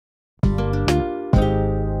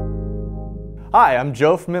Hi, I'm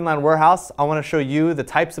Joe from Inline Warehouse. I want to show you the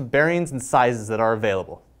types of bearings and sizes that are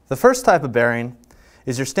available. The first type of bearing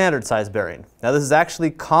is your standard size bearing. Now this is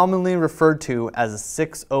actually commonly referred to as a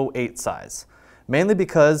 608 size, mainly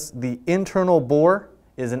because the internal bore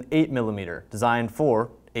is an 8mm, designed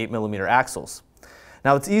for 8mm axles.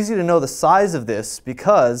 Now it's easy to know the size of this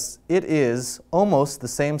because it is almost the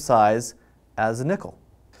same size as a nickel.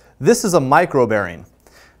 This is a micro bearing.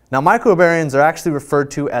 Now micro bearings are actually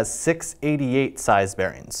referred to as 688 size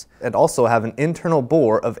bearings and also have an internal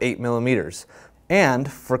bore of 8mm.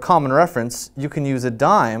 And for common reference, you can use a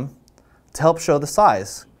dime to help show the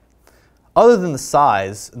size. Other than the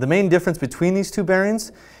size, the main difference between these two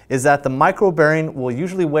bearings is that the micro bearing will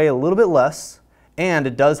usually weigh a little bit less and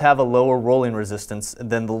it does have a lower rolling resistance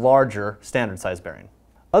than the larger standard size bearing.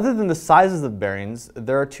 Other than the sizes of bearings,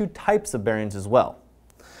 there are two types of bearings as well.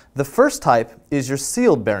 The first type is your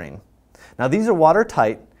sealed bearing. Now these are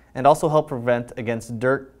watertight and also help prevent against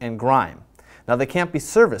dirt and grime. Now they can't be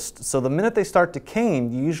serviced, so the minute they start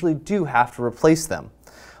decaying, you usually do have to replace them,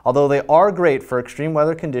 although they are great for extreme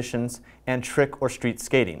weather conditions and trick or street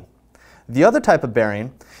skating. The other type of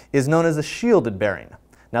bearing is known as a shielded bearing.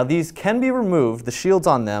 Now these can be removed, the shields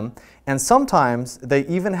on them, and sometimes they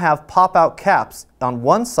even have pop-out caps on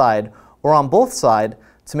one side or on both sides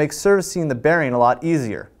to make servicing the bearing a lot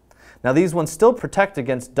easier. Now these ones still protect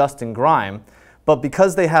against dust and grime, but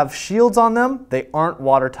because they have shields on them, they aren't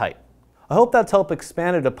watertight. I hope that's helped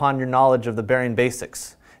expand upon your knowledge of the bearing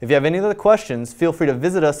basics. If you have any other questions, feel free to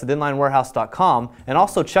visit us at inlinewarehouse.com and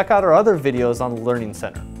also check out our other videos on the Learning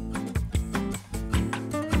Center.